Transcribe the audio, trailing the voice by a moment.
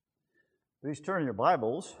Please turn your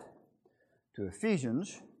Bibles to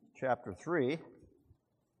Ephesians chapter 3. In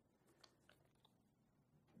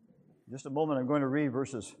just a moment, I'm going to read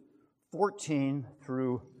verses 14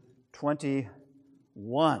 through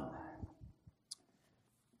 21.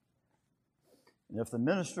 And if the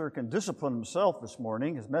minister can discipline himself this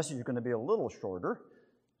morning, his message is going to be a little shorter,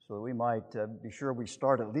 so we might be sure we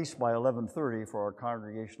start at least by 11:30 for our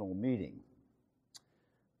congregational meeting.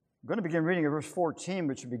 I'm going to begin reading at verse 14,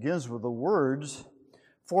 which begins with the words,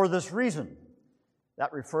 "For this reason."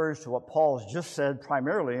 That refers to what Paul has just said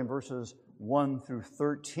primarily in verses 1 through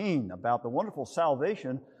 13 about the wonderful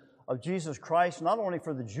salvation of Jesus Christ, not only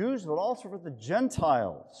for the Jews, but also for the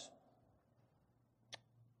Gentiles.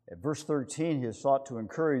 At verse 13, he has sought to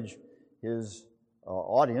encourage his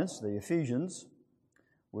audience, the Ephesians,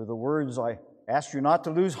 with the words, "I ask you not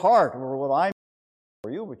to lose heart over what I mean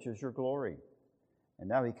for you, which is your glory." And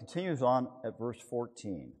now he continues on at verse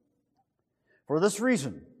 14. "For this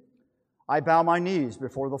reason, I bow my knees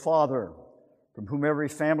before the Father, from whom every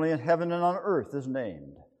family in heaven and on earth is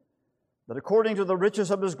named, that according to the riches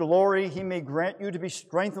of His glory, He may grant you to be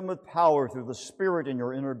strengthened with power through the Spirit in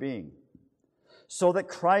your inner being, so that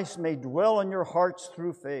Christ may dwell in your hearts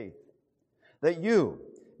through faith, that you,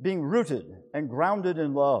 being rooted and grounded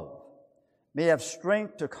in love, may have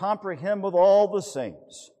strength to comprehend with all the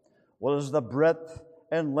saints what is the breadth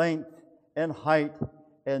and length and height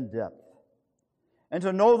and depth, and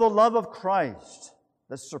to know the love of Christ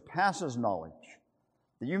that surpasses knowledge,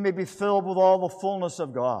 that you may be filled with all the fullness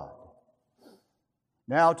of God.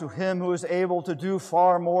 Now to Him who is able to do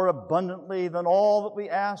far more abundantly than all that we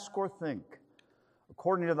ask or think,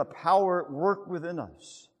 according to the power at work within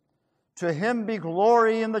us, to Him be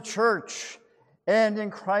glory in the church and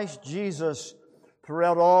in Christ Jesus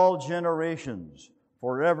throughout all generations,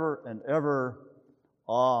 forever and ever.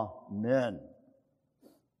 Amen."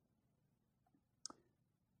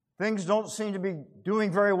 Things don't seem to be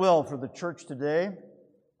doing very well for the church today.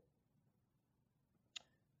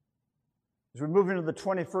 As we move into the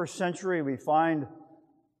 21st century, we find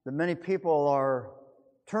that many people are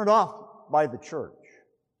turned off by the church.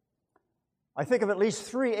 I think of at least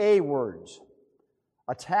 3 A words: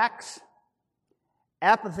 attacks,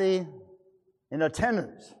 apathy, and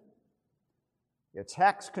attendance. The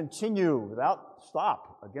attacks continue without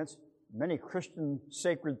stop against many Christian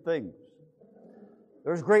sacred things.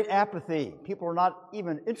 There's great apathy. People are not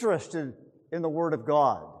even interested in the Word of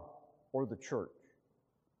God or the church.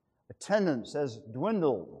 Attendance has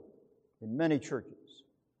dwindled in many churches.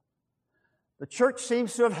 The church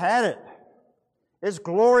seems to have had it. Its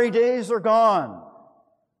glory days are gone.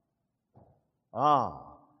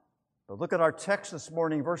 But look at our text this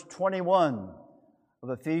morning, verse 21 of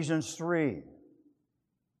Ephesians 3.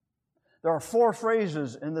 There are 4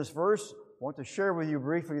 phrases in this verse I want to share with you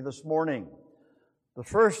briefly this morning. The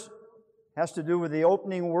first has to do with the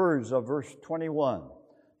opening words of verse 21.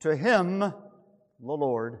 "To Him, the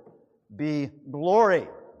Lord, be glory."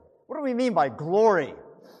 What do we mean by glory?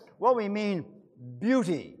 Well, we mean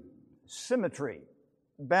beauty, symmetry,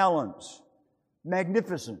 balance,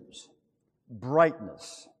 magnificence,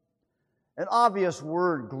 brightness. An obvious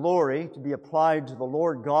word, glory, to be applied to the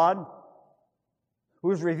Lord God, who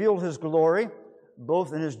has revealed His glory,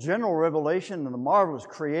 both in His general revelation and the marvelous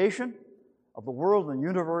creation of the world and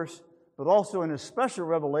universe, but also in His special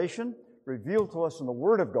revelation revealed to us in the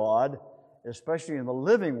Word of God, especially in the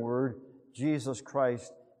living Word, Jesus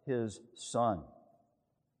Christ, His Son.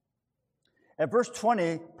 At verse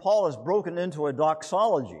 20, Paul has broken into a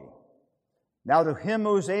doxology. "Now to Him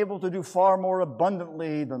who is able to do far more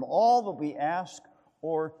abundantly than all that we ask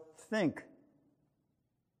or think."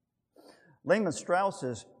 Lehman Strauss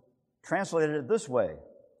has translated it this way: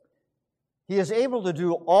 He is able to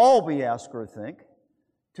do all we ask or think,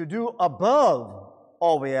 to do above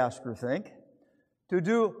all we ask or think, to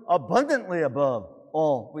do abundantly above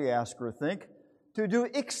all we ask or think, to do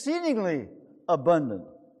exceedingly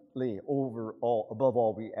abundantly above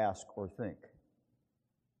all we ask or think.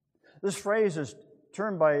 This phrase is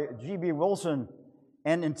termed by G.B. Wilson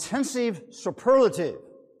an intensive superlative.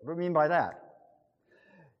 What do we mean by that?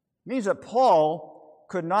 It means that Paul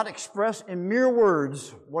could not express in mere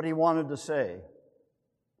words what he wanted to say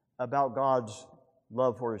about God's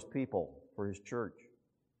love for His people, for His church.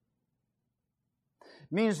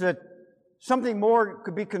 It means that something more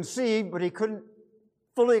could be conceived, but he couldn't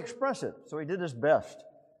fully express it, so he did his best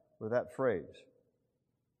with that phrase.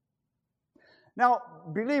 Now,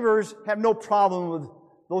 believers have no problem with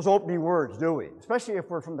those opening words, do we? Especially if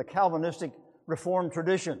we're from the Calvinistic Reformed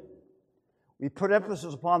tradition. We put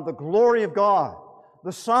emphasis upon the glory of God,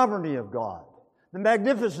 the sovereignty of God, the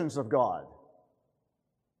magnificence of God.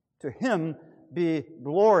 To Him be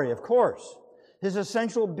glory, of course. His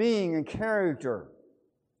essential being and character.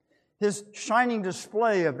 His shining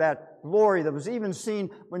display of that glory that was even seen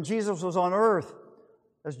when Jesus was on earth.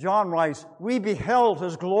 As John writes, we beheld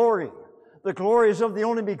His glory. The glory is of the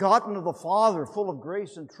only begotten of the Father, full of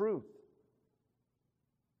grace and truth.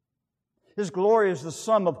 His glory is the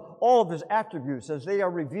sum of all of His attributes as they are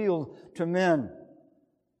revealed to men.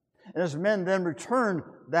 And as men then return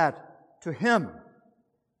that to Him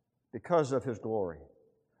because of His glory.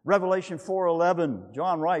 Revelation 4:11,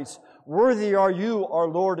 John writes, worthy are you, our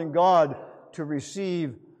Lord and God, to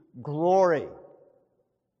receive glory.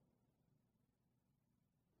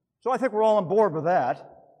 So I think we're all on board with that.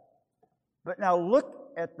 But now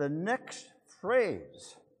look at the next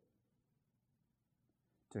phrase.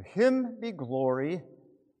 To Him be glory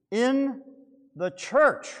in the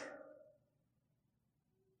church.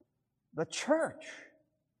 The church.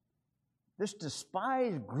 This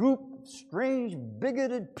despised group of strange,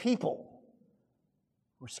 bigoted people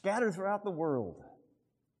who are scattered throughout the world.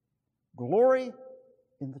 Glory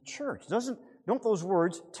in the church. Don't those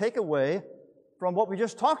words take away from what we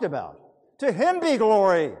just talked about? To Him be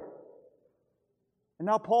glory. And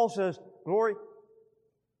now Paul says, glory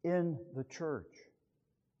in the church.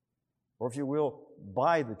 Or if you will,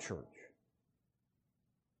 by the church.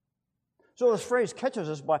 So this phrase catches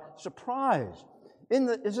us by surprise.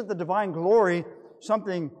 Isn't the divine glory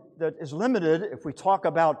something that is limited if we talk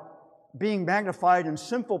about being magnified in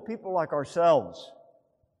sinful people like ourselves?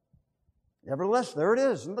 Nevertheless, there it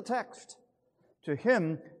is in the text. To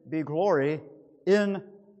Him be glory in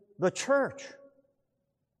the church.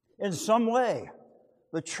 In some way,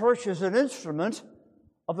 the church is an instrument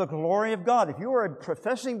of the glory of God. If you are a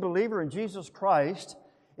professing believer in Jesus Christ,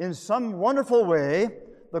 in some wonderful way,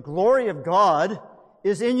 the glory of God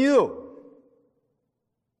is in you.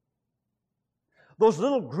 Those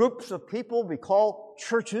little groups of people we call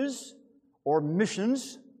churches or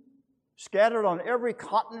missions, scattered on every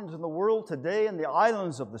continent in the world today and the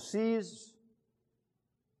islands of the seas,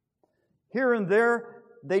 here and there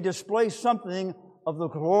they display something of the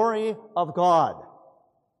glory of God.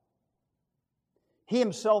 He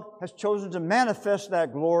Himself has chosen to manifest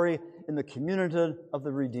that glory in the community of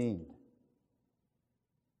the redeemed.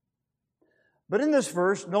 But in this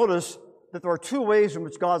verse, notice that there are two ways in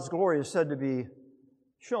which God's glory is said to be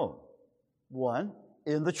shown. One,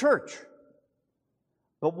 in the church.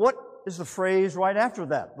 But what is the phrase right after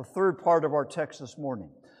that, the third part of our text this morning?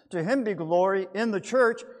 To Him be glory in the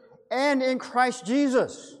church and in Christ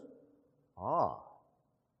Jesus.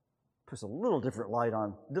 Puts a little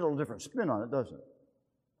different spin on it, doesn't it?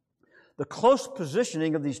 The close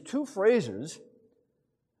positioning of these two phrases,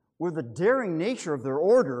 with the daring nature of their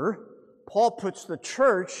order, Paul puts the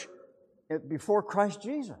church before Christ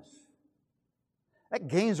Jesus. That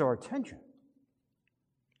gains our attention.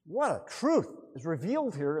 What a truth is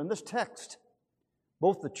revealed here in this text.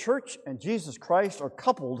 Both the church and Jesus Christ are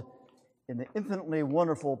coupled in the infinitely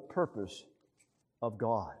wonderful purpose of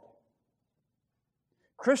God.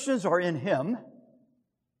 Christians are in Him,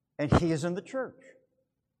 and He is in the church.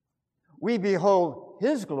 We behold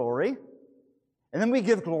His glory, and then we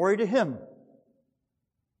give glory to Him.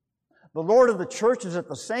 The Lord of the church is at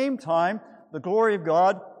the same time the glory of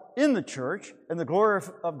God in the church and the glory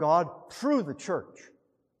of God through the church.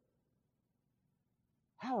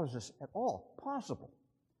 How is this at all possible?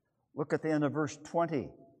 Look at the end of verse 20.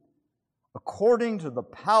 According to the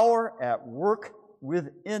power at work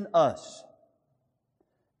within us.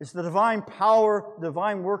 It's the divine power,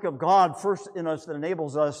 divine work of God first in us that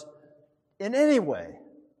enables us in any way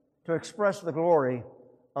to express the glory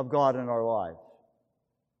of God in our lives.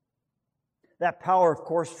 That power, of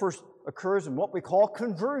course, first occurs in what we call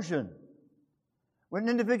conversion. When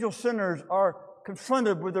individual sinners are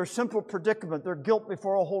confronted with their simple predicament, their guilt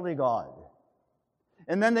before a holy God.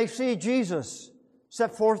 And then they see Jesus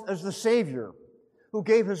set forth as the Savior who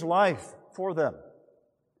gave His life for them,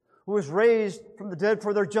 who was raised from the dead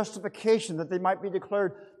for their justification, that they might be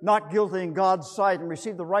declared not guilty in God's sight and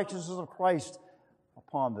receive the righteousness of Christ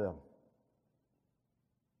upon them.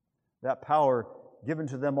 That power given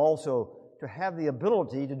to them also to have the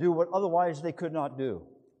ability to do what otherwise they could not do.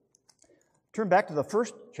 Turn back to the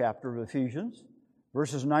first chapter of Ephesians,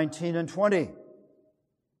 verses 19 and 20.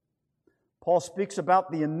 Paul speaks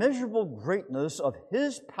about the immeasurable greatness of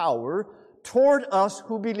His power toward us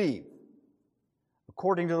who believe,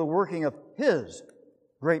 according to the working of His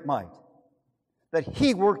great might, that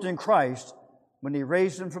He worked in Christ when He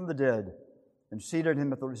raised Him from the dead and seated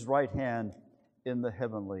Him at His right hand in the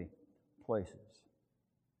heavenly places.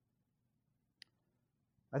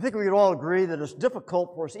 I think we could all agree that it's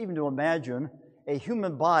difficult for us even to imagine a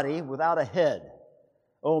human body without a head.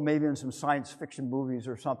 Oh, maybe in some science fiction movies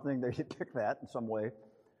or something, they depict that in some way.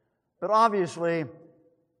 But obviously,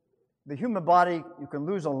 the human body, you can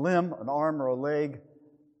lose a limb, an arm or a leg,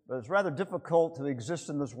 but it's rather difficult to exist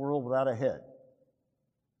in this world without a head.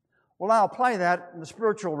 Well, now apply that in the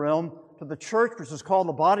spiritual realm to the church, which is called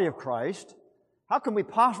the body of Christ. How can we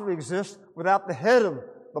possibly exist without the head of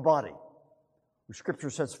the body, who Scripture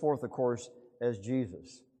sets forth, of course, as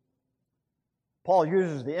Jesus? Paul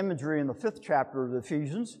uses the imagery in the 5th chapter of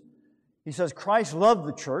Ephesians. He says, Christ loved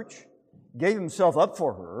the church, gave himself up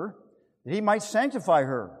for her, that he might sanctify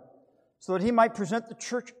her, so that he might present the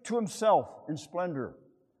church to himself in splendor.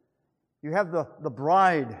 You have the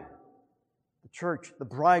bride, the church, the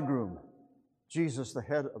bridegroom, Jesus, the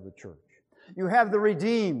head of the church. You have the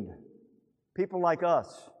redeemed, people like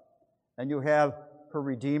us, and you have her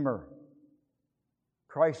Redeemer.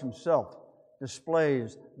 Christ himself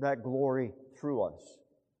displays that glory through us.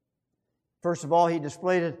 First of all, he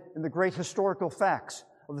displayed it in the great historical facts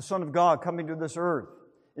of the Son of God coming to this earth,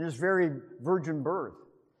 in his very virgin birth,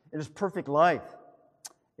 in his perfect life,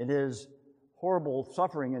 in his horrible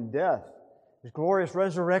suffering and death, his glorious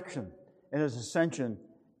resurrection, and his ascension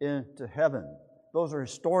into heaven. Those are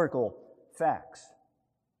historical facts.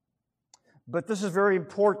 But this is very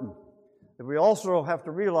important, that we also have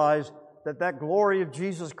to realize that that glory of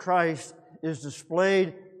Jesus Christ is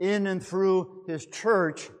displayed in and through his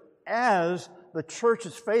church as the church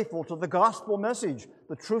is faithful to the gospel message,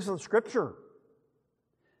 the truth of Scripture.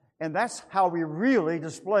 And that's how we really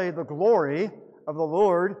display the glory of the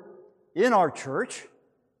Lord in our church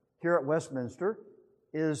here at Westminster,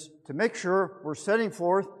 is to make sure we're setting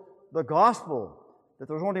forth the gospel, that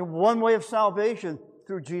there's only one way of salvation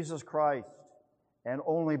through Jesus Christ, and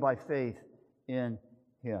only by faith in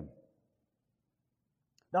him.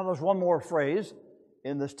 Now there's one more phrase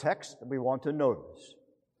in this text that we want to notice.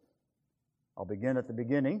 I'll begin at the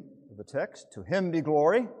beginning of the text. To him be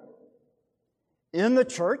glory in the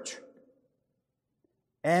church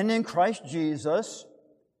and in Christ Jesus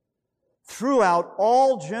throughout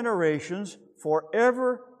all generations,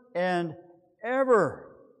 forever and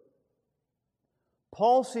ever.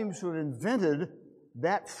 Paul seems to have invented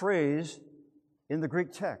that phrase in the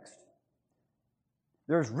Greek text.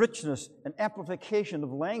 There's richness and amplification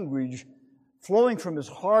of language flowing from his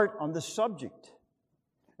heart on this subject.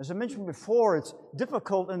 As I mentioned before, it's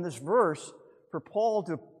difficult in this verse for Paul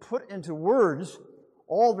to put into words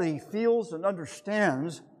all that he feels and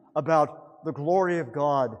understands about the glory of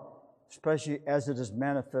God, especially as it is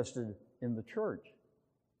manifested in the church.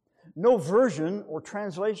 No version or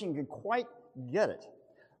translation can quite get it.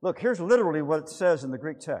 Look, here's literally what it says in the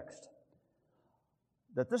Greek text.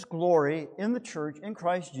 That this glory in the church, in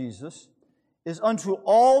Christ Jesus, is unto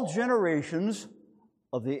all generations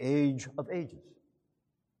of the age of ages,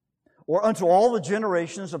 or unto all the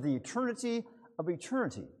generations of the eternity of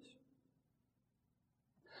eternities.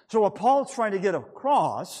 So what Paul's trying to get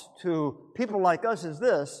across to people like us is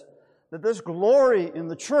this, that this glory in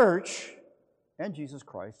the church, and Jesus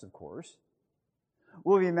Christ, of course,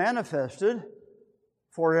 will be manifested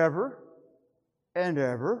forever and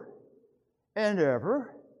ever and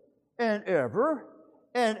ever and ever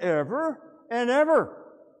and ever and ever.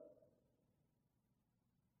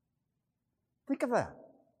 Think of that.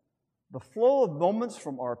 The flow of moments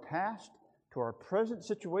from our past to our present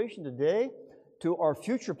situation today to our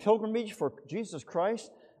future pilgrimage for Jesus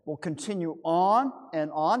Christ will continue on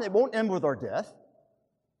and on. It won't end with our death.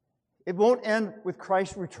 It won't end with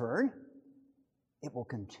Christ's return. It will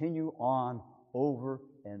continue on over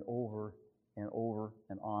and over and over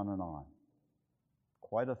and on and on.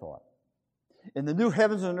 Quite a thought. In the new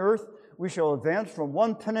heavens and earth, we shall advance from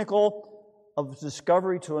one pinnacle of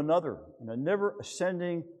discovery to another in a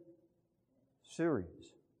never-ascending series.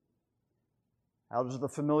 How does the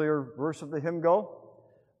familiar verse of the hymn go?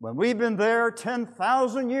 When we've been there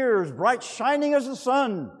 10,000 years, bright shining as the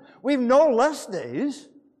sun, we've no less days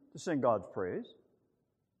to sing God's praise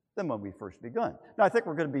than when we first begun. Now, I think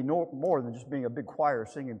we're going to be no more than just being a big choir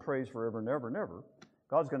singing praise forever and ever and ever.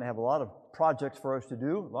 God's going to have a lot of projects for us to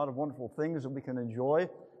do, a lot of wonderful things that we can enjoy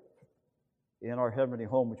in our heavenly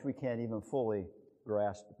home, which we can't even fully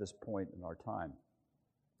grasp at this point in our time.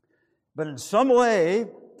 But in some way,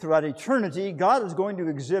 throughout eternity, God is going to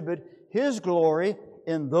exhibit his glory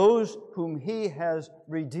in those whom he has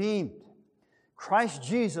redeemed. Christ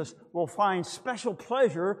Jesus will find special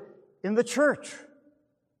pleasure in the church,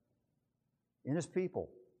 in his people.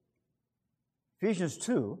 Ephesians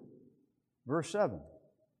 2, verse 7.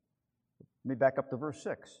 Let me back up to verse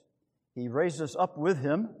 6. He raised us up with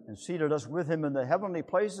him and seated us with him in the heavenly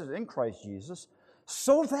places in Christ Jesus,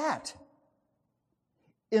 so that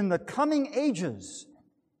in the coming ages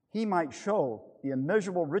He might show the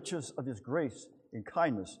immeasurable riches of His grace and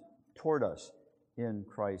kindness toward us in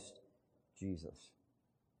Christ Jesus.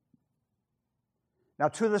 Now,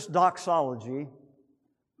 to this doxology,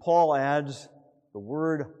 Paul adds the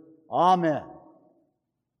word Amen.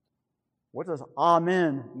 What does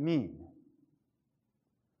Amen mean?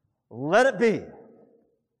 Let it be.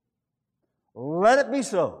 Let it be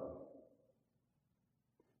so.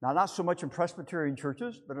 Now, not so much in Presbyterian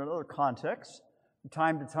churches, but in other contexts. From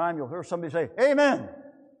time to time, you'll hear somebody say, Amen.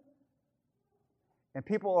 And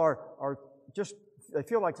people are just, they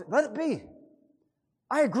feel like, let it be.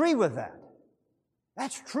 I agree with that.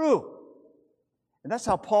 That's true. And that's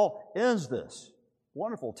how Paul ends this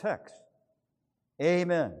wonderful text.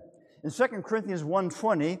 Amen. In 2 Corinthians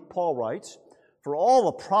 1:20, Paul writes, for all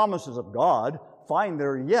the promises of God find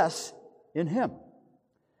their yes in Him.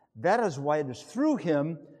 That is why it is through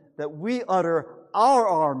Him that we utter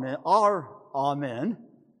our amen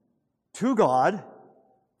to God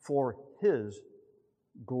for His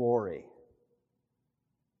glory.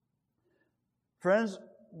 Friends,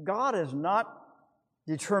 God is not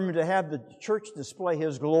determined to have the church display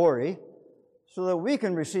His glory so that we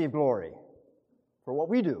can receive glory for what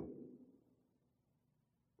we do,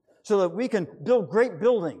 so that we can build great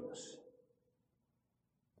buildings,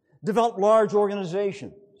 develop large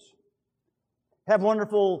organizations, have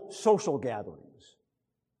wonderful social gatherings,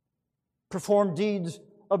 perform deeds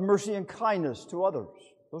of mercy and kindness to others.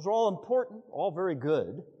 Those are all important, all very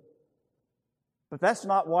good. But that's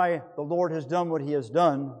not why the Lord has done what He has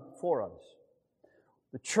done for us.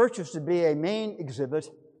 The church is to be a main exhibit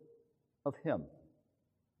of Him.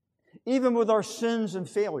 Even with our sins and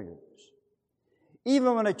failures,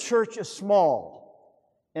 even when a church is small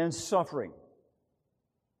and suffering,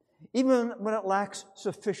 even when it lacks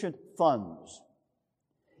sufficient funds,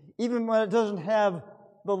 even when it doesn't have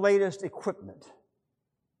the latest equipment,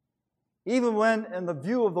 even when, in the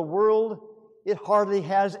view of the world, it hardly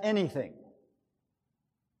has anything.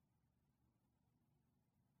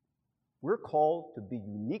 We're called to be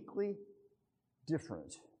uniquely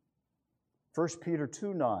different. 1 Peter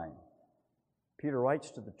 2:9, Peter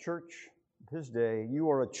writes to the church of his day,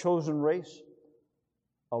 you are a chosen race,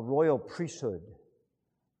 a royal priesthood,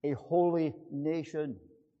 a holy nation,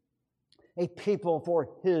 a people for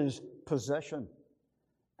His possession,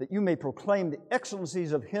 that you may proclaim the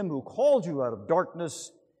excellencies of Him who called you out of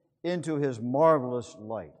darkness into His marvelous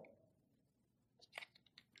light.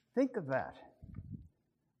 Think of that.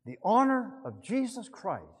 The honor of Jesus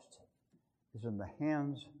Christ is in the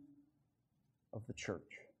hands of the church.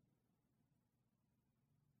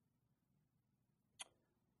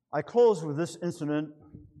 I close with this incident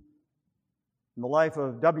in the life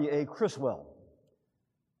of W.A. Criswell.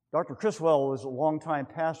 Dr. Criswell was a longtime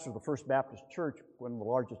pastor of the First Baptist Church, one of the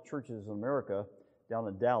largest churches in America, down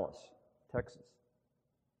in Dallas, Texas.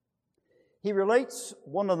 He relates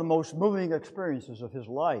one of the most moving experiences of his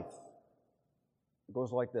life. It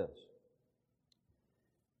goes like this.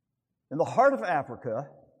 In the heart of Africa,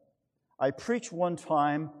 I preached one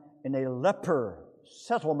time in a leper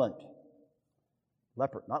settlement.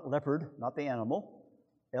 Leper, not leopard, not the animal.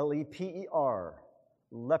 L-E-P-E-R.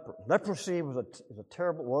 Leper. Leprosy was a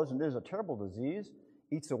terrible disease.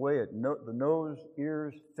 Eats away at the nose,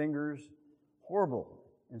 ears, fingers. Horrible.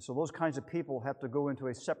 And so those kinds of people have to go into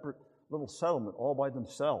a separate little settlement all by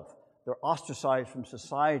themselves. They're ostracized from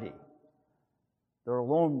society. They're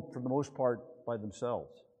alone for the most part by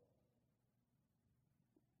themselves.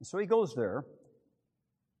 And so he goes there.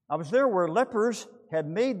 I was there where lepers had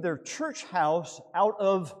made their church house out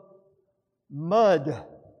of mud.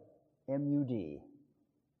 M-U-D.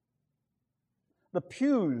 The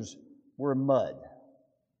pews were mud.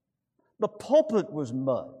 The pulpit was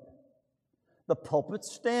mud. The pulpit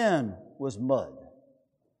stand was mud.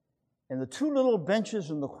 And the two little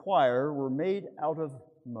benches in the choir were made out of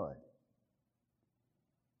mud.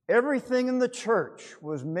 Everything in the church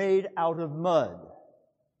was made out of mud.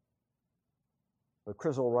 But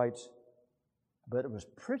Criswell writes, but it was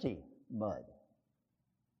pretty mud.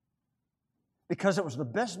 Because it was the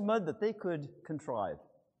best mud that they could contrive.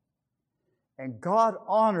 And God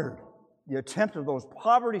honored the attempt of those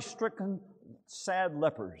poverty-stricken, sad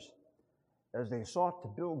lepers as they sought to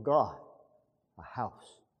build God a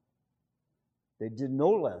house. They did no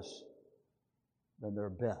less than their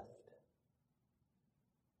best.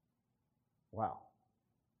 Wow.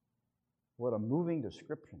 What a moving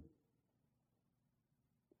description.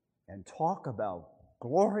 And talk about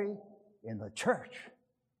glory in the church.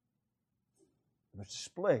 It was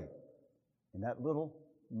displayed in that little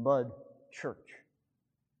mud church.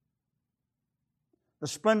 The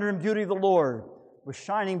splendor and beauty of the Lord was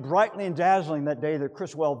shining brightly and dazzling that day that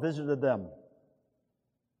Criswell visited them.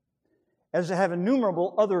 As they have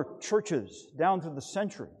innumerable other churches down through the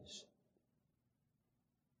centuries.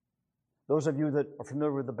 Those of you that are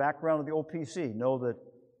familiar with the background of the OPC know that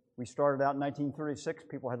we started out in 1936.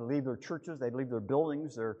 People had to leave their churches, they'd leave their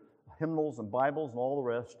buildings, their hymnals and Bibles and all the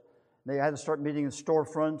rest. They had to start meeting in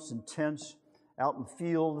storefronts, in tents, out in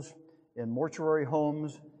fields, in mortuary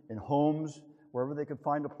homes, in homes, wherever they could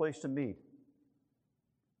find a place to meet.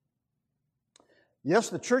 Yes,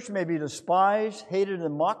 the church may be despised, hated,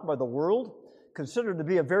 and mocked by the world, considered to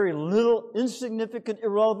be a very little, insignificant,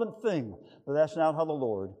 irrelevant thing, but that's not how the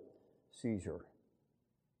Lord sees her.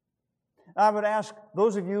 I would ask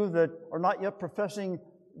those of you that are not yet professing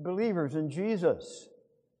believers in Jesus,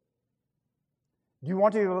 do you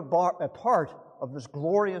want to be a part of this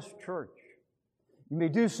glorious church? You may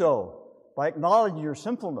do so by acknowledging your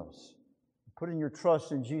sinfulness, putting your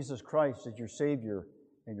trust in Jesus Christ as your Savior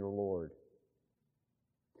and your Lord.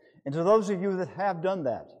 And to those of you that have done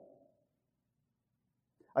that,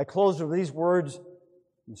 I close with these words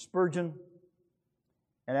from Spurgeon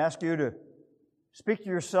and ask you to speak to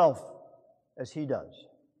yourself as he does.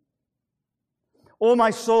 O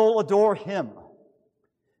my soul, adore Him.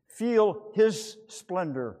 Feel His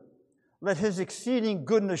splendor. Let His exceeding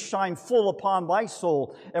goodness shine full upon thy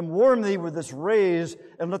soul and warm thee with its rays,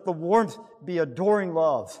 and let the warmth be adoring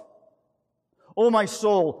love. O my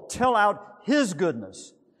soul, tell out His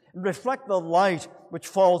goodness and reflect the light which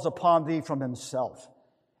falls upon thee from Himself,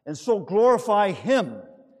 and so glorify Him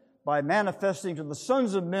by manifesting to the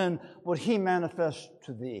sons of men what He manifests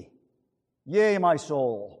to thee. Yea, my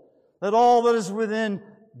soul, let all that is within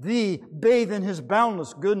thee bathe in His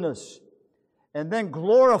boundless goodness, and then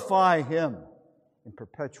glorify Him in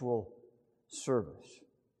perpetual service.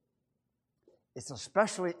 It's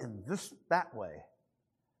especially in that way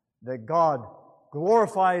that God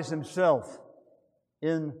glorifies Himself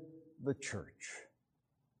in the church.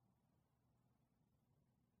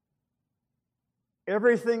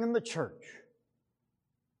 Everything in the church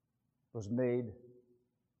was made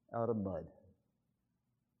out of mud.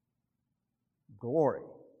 Glory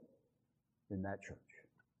in that church.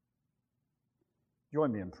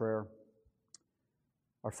 Join me in prayer.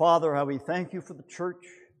 Our Father, how we thank You for the church,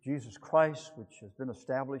 Jesus Christ, which has been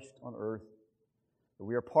established on earth, that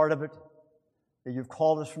we are part of it, that You've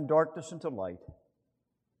called us from darkness into light.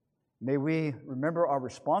 May we remember our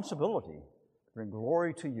responsibility to bring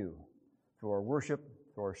glory to You through our worship,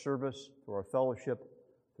 through our service, through our fellowship,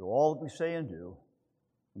 through all that we say and do.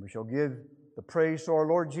 And we shall give the praise to our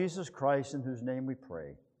Lord Jesus Christ, in whose name we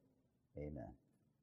pray. Amen.